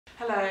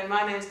Hello,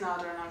 my name's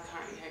Nada and I'm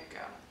currently head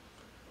girl.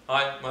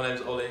 Hi, my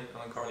name's Ollie and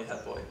I'm currently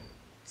head boy.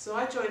 So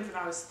I joined when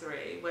I was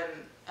 3, when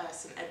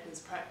St Edmund's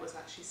Prep was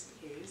actually St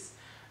Hugh's.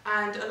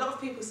 And a lot of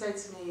people say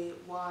to me,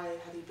 why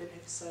have you been here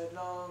for so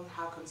long?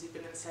 How comes you've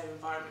been in the same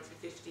environment for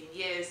 15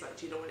 years? Like,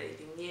 do you not want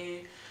anything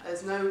new?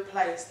 There's no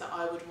place that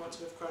I would want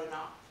to have grown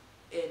up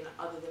in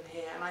other than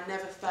here. And I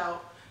never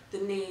felt the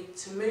need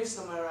to move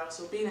somewhere else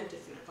or be in a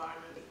different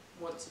environment,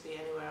 want to be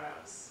anywhere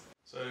else.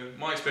 So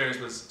my experience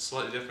was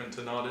slightly different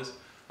to Nada's.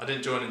 I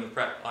didn't join in the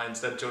prep, I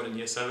instead joined in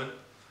year 7.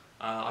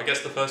 I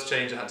guess the first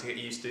change I had to get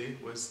used to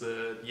was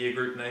the year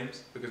group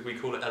names, because we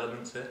call it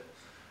elements here.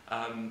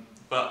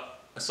 But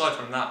aside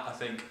from that, I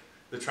think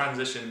the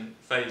transition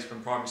phase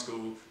from primary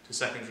school to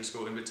secondary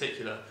school in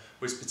particular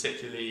was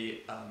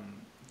particularly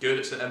good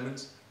at St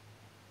Edmund's,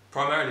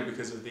 primarily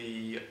because of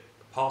the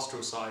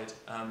pastoral side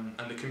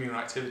and the communal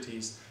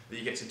activities that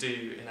you get to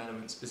do in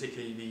Elements,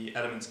 particularly the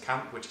Elements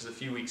camp, which is a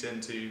few weeks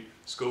into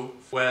school,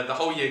 where the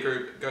whole year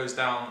group goes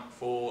down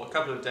for a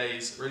couple of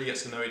days, really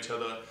gets to know each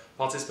other,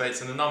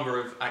 participates in a number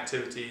of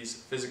activities,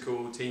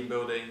 physical, team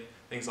building,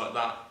 things like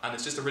that, and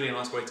it's just a really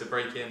nice way to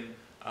break in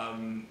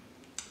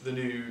the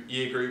new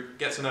year group,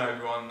 get to know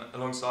everyone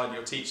alongside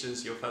your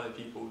teachers, your fellow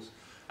pupils,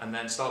 and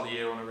then start the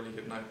year on a really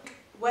good note.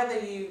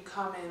 Whether you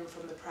come in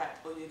from the prep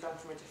or you come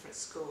from a different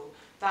school,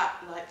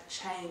 that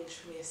change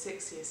from year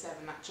 6 to year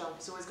 7, that jump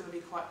is always going to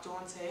be quite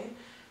daunting.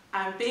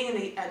 And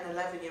being an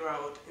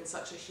 11-year-old in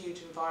such a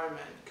huge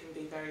environment can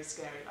be very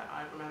scary.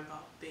 I remember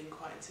being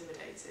quite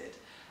intimidated.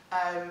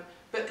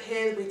 But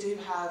here we do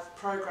have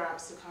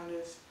programmes to kind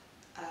of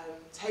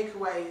take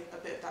away a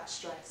bit of that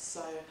stress.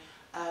 So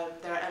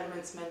there are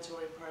Elements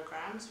mentoring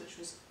programmes, which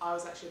I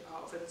was actually a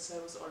part of, and so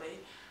was Ollie.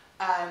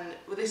 And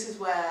this is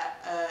where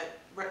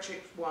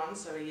Rhetoric 1,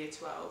 so a year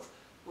 12,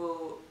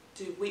 will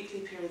do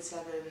weekly period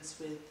 7s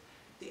with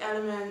the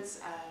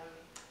Elements,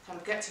 kind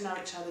of get to know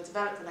each other,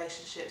 develop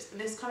relationships, and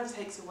this kind of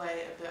takes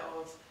away a bit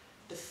of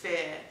the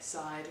fear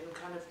side and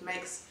kind of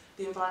makes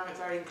the environment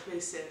very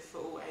inclusive for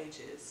all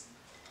ages.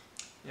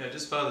 Yeah,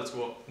 just further to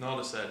what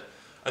Nada said,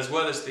 as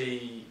well as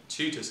the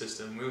tutor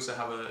system, we also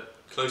have a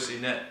closely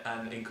knit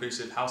and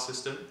inclusive house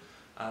system.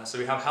 So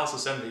we have house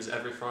assemblies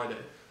every Friday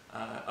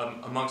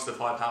amongst the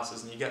 5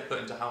 houses, and you get put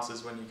into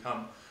houses when you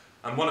come.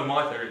 And one of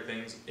my favourite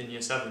things in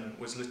year 7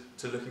 was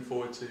looking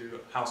forward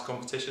to house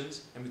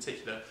competitions in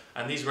particular,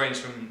 and these range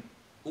from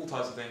all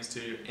types of things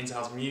to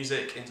inter-house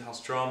music,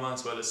 inter-house drama,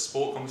 as well as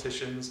sport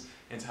competitions,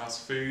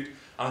 inter-house food.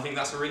 And I think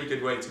that's a really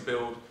good way to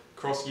build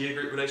cross-year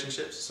group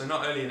relationships. So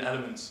not only in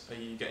Elements are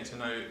you getting to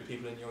know the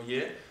people in your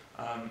year,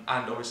 and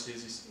obviously,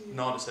 as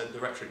Nada said, the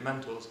rhetoric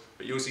mentors,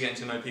 but you're also getting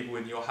to know people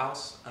in your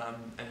house,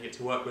 and you get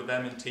to work with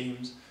them in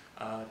teams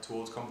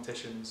towards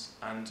competitions,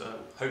 and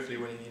hopefully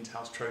winning the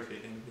inter-house trophy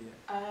at the end of the year.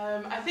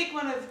 I think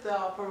one of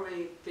our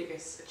probably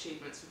biggest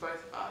achievements for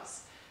both of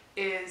us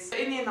is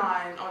in year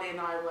 9, Ollie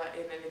and I were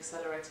in an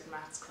accelerated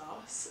maths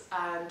class,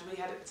 and we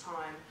had at the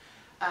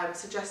time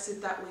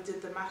suggested that we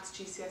did the maths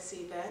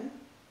GCSE then,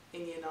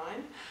 in year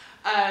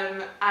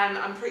 9, and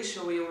I'm pretty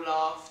sure we all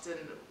laughed and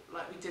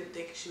we didn't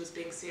think she was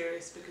being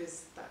serious,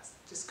 because that's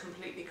just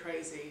completely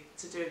crazy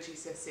to do a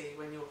GCSE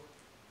when you're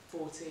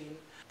 14.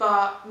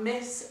 But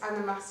Miss and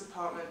the maths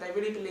department, they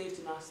really believed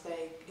in us.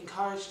 They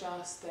encouraged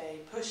us, they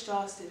pushed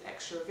us, did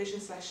extra revision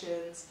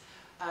sessions,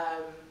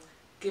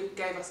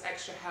 gave us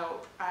extra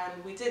help,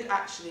 and we did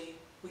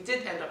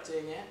end up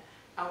doing it,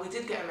 and we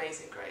did get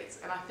amazing grades.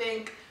 And I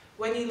think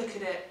when you look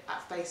at it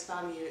at face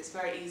value, it's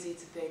very easy to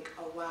think,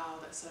 oh wow,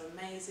 that's so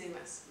amazing,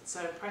 that's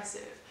so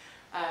impressive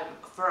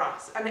for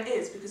us. And it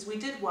is, because we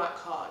did work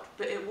hard,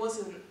 but it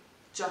wasn't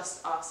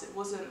just us.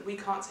 We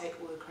can't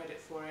take all the credit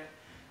for it.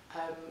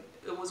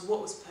 It was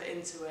what was put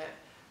into it.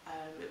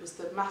 It was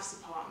the maths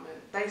department.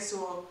 They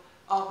saw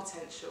our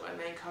potential and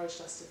they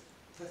encouraged us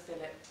to fulfil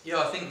it. Yeah,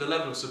 I think the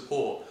level of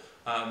support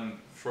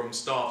from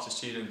staff to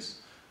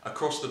students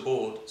across the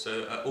board,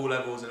 so at all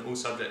levels and all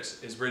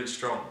subjects, is really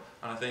strong.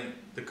 And I think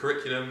the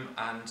curriculum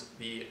and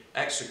the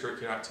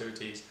extracurricular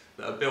activities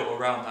that are built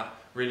around that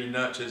really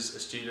nurtures a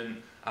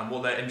student and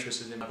what they're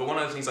interested in. But one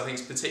of the things I think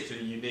is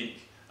particularly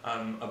unique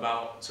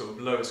about sort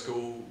of lower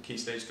school, Key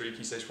Stage 3,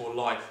 Key Stage 4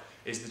 life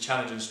is the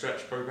Challenge and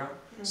Stretch programme.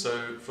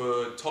 So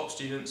for top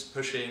students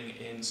pushing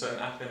in certain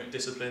academic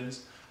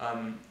disciplines,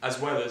 as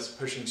well as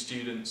pushing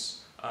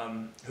students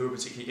who are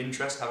particularly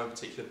interested, have a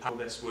particular passion.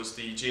 This was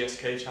the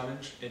GSK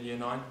Challenge in Year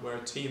 9, where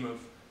a team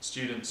of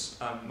students,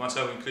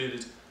 myself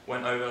included,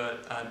 went over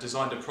and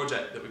designed a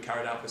project that we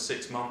carried out for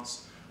 6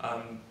 months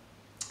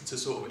to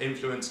sort of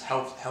influence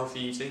healthy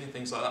eating and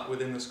things like that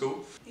within the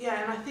school.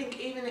 Yeah, and I think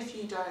even if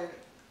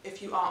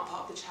you aren't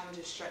part of the Challenge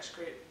and Stretch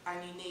group and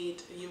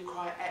you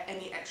require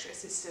any extra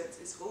assistance,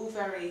 it's all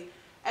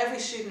every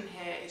student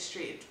here is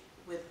treated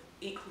with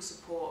equal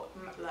support,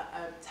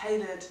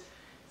 tailored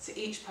to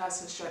each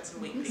person's strengths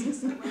and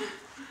weaknesses.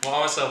 Well,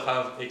 I myself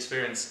have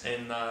experience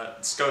in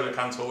Schola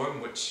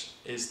Cantorum, which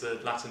is the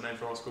Latin name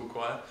for our school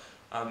choir.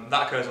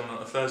 That occurs on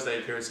a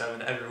Thursday, period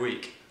 7, every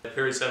week.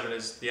 Period 7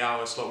 is the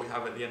hour slot we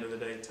have at the end of the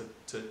day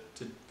to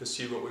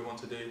pursue what we want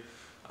to do.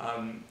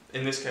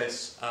 In this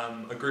case,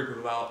 a group of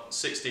about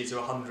 60 to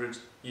 100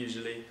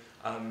 usually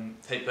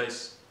take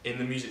place in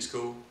the music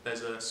school.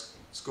 There's a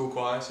school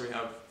choir, so we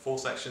have 4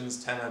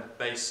 sections: tenor,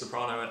 bass,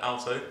 soprano and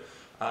alto.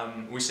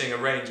 We sing a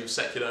range of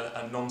secular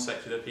and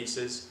non-secular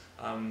pieces.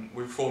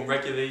 We perform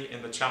regularly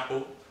in the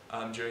chapel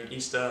during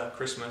Easter,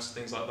 Christmas,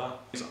 things like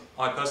that.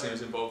 I personally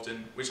was involved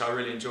in, which I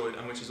really enjoyed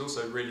and which is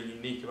also really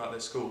unique about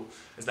this school,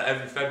 is that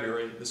every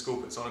February the school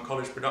puts on a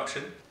college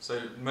production. So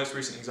the most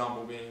recent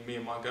example being Me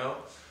and My Girl.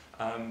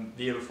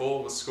 The year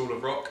before was School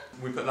of Rock.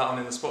 We put that on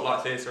in the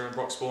Spotlight Theatre in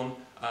Broxbourne.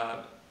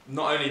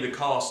 Not only the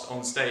cast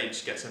on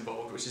stage gets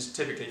involved, which is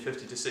typically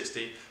 50 to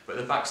 60, but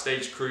the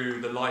backstage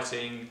crew, the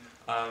lighting,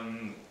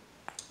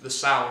 the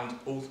sound,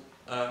 all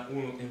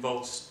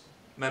involves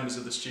members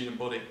of the student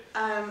body.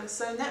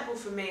 So netball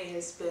for me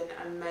has been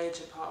a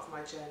major part of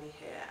my journey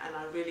here, and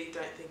I really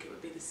don't think it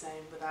would be the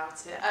same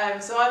without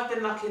it. So I've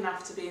been lucky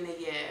enough to be in a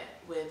year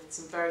with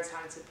some very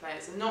talented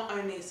players, and not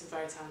only some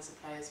very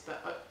talented players,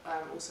 but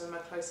also my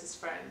closest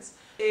friends.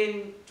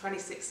 In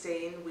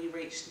 2016 we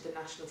reached the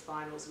national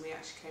finals and we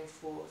actually came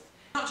 4th.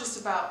 Not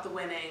just about the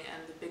winning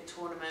and the big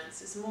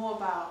tournaments, it's more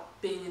about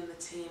being in the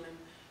team and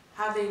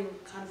having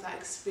kind of that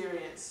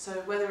experience. So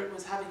whether it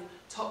was having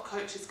top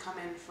coaches come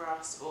in for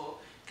us, or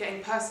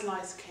getting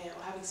personalised kit,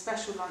 or having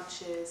special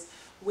lunches,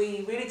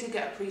 we really did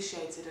get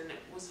appreciated, and it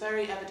was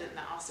very evident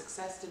that our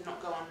success did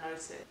not go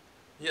unnoticed.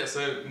 Yeah,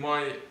 so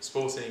my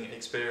sporting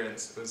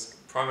experience was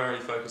primarily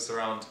focused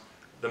around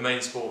the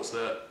main sports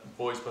that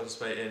boys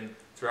participate in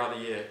throughout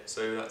the year.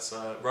 So that's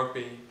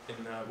rugby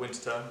in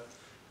winter term,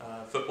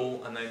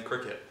 football and then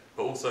cricket.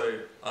 But also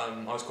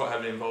I was quite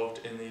heavily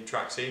involved in the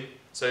track team.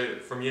 So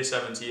from year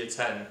 7 to year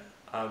 10,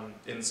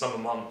 in the summer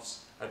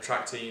months, a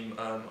track team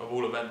of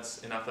all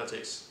events in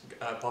athletics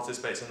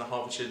participates in the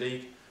Hertfordshire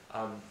League,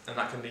 and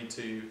that can lead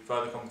to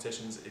further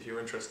competitions if you're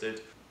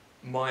interested.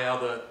 My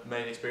other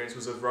main experience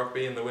was of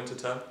rugby in the winter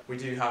term. We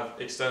do have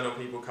external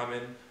people come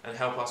in and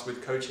help us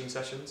with coaching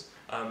sessions.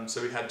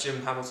 So we had Jim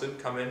Hamilton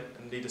come in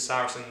and lead a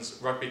Saracens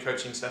rugby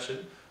coaching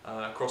session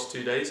across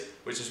 2 days,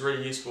 which is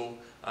really useful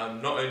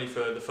not only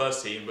for the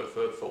first team but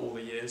for all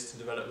the years to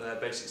develop their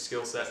basic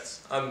skill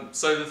sets.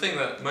 So the thing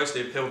that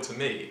mostly appealed to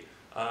me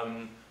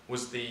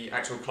was the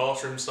actual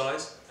classroom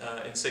size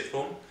in sixth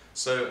form.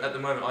 So at the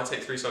moment I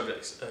take 3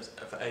 subjects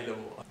for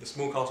A-level. The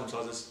small classroom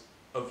sizes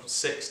of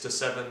 6 to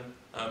 7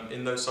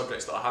 in those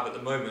subjects that I have at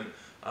the moment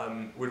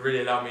would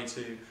really allow me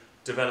to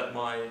develop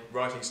my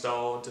writing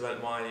style,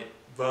 develop my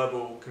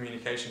verbal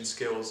communication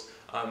skills,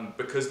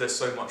 because there's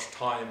so much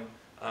time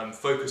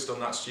focused on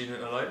that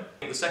student alone.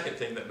 The second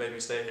thing that made me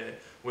stay here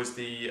was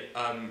the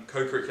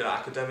co-curricular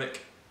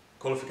academic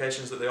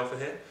qualifications that they offer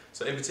here.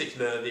 So in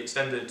particular the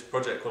extended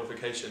project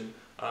qualification,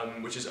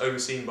 which is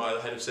overseen by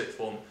the head of sixth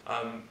form,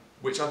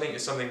 which I think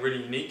is something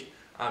really unique.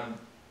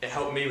 It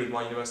helped me with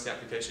my university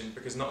application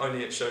because not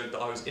only it showed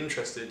that I was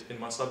interested in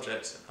my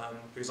subject,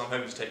 because I'm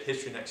hoping to take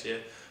history next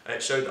year,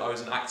 it showed that I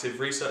was an active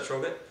researcher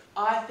of it.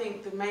 I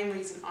think the main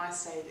reason I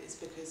stayed is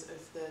because of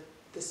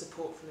the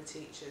support from the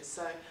teachers.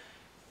 So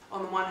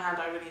on the one hand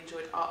I really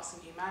enjoyed arts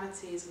and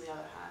humanities, on the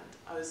other hand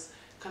I was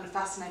kind of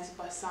fascinated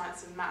by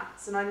science and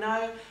maths, and I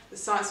know the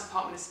science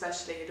department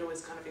especially had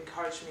always kind of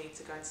encouraged me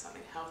to go into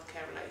something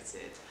healthcare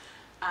related,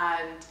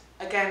 and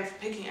again for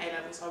picking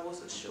A-levels I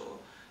wasn't sure,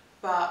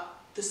 but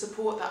the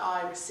support that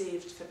I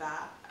received for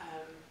that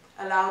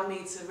allowed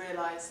me to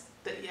realise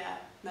that yeah,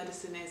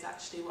 medicine is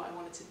actually what I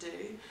wanted to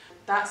do.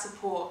 That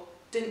support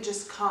didn't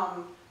just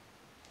come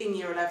in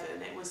year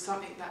 11, it was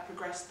something that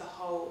progressed the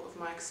whole of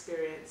my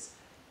experience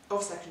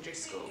of secondary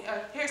school.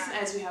 Here at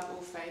St Ed's we have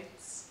all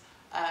faiths,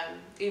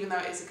 even though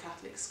it is a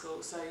Catholic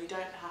school, so you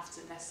don't have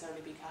to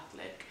necessarily be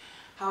Catholic.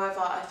 However,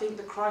 I think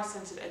the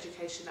Christ-centred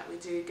education that we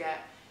do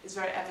get is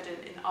very evident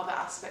in other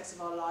aspects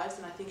of our lives,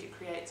 and I think it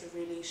creates a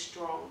really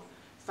strong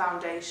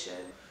foundation.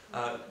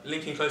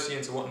 Linking closely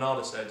into what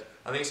Nada said,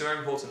 I think it's very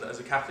important that as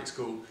a Catholic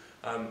school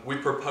we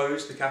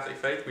propose the Catholic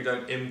faith, we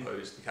don't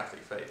impose the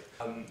Catholic faith.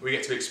 We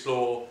get to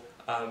explore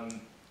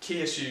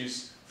key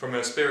issues from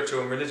a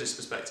spiritual and religious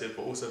perspective,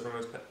 but also from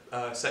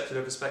a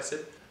secular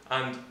perspective.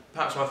 And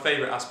perhaps my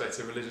favourite aspect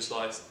of religious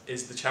life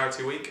is the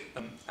charity week,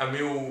 and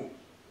we all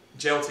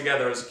gel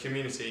together as a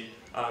community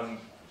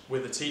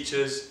with the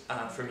teachers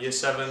from year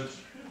 7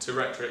 to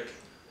rhetoric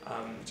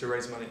to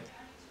raise money.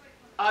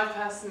 I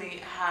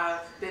personally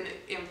have been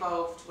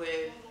involved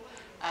with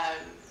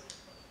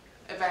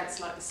events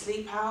like the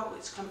Sleep Out,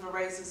 which kind of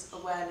raises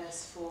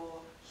awareness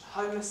for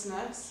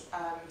homelessness.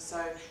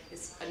 So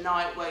it's a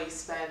night where you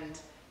spend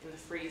in the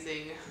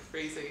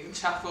freezing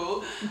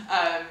chapel,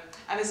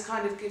 and this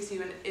kind of gives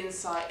you an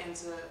insight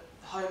into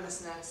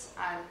homelessness,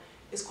 and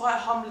it's quite a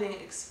humbling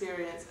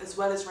experience as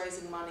well as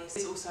raising money.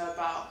 It's also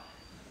about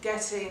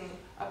getting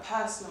a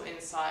personal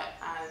insight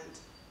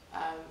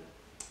and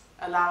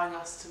allowing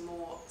us to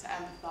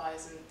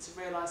empathise and to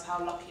realise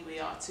how lucky we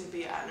are to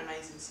be at an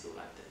amazing school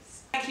like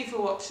this. Thank you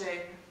for watching.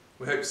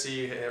 We hope to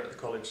see you here at the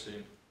college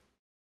soon.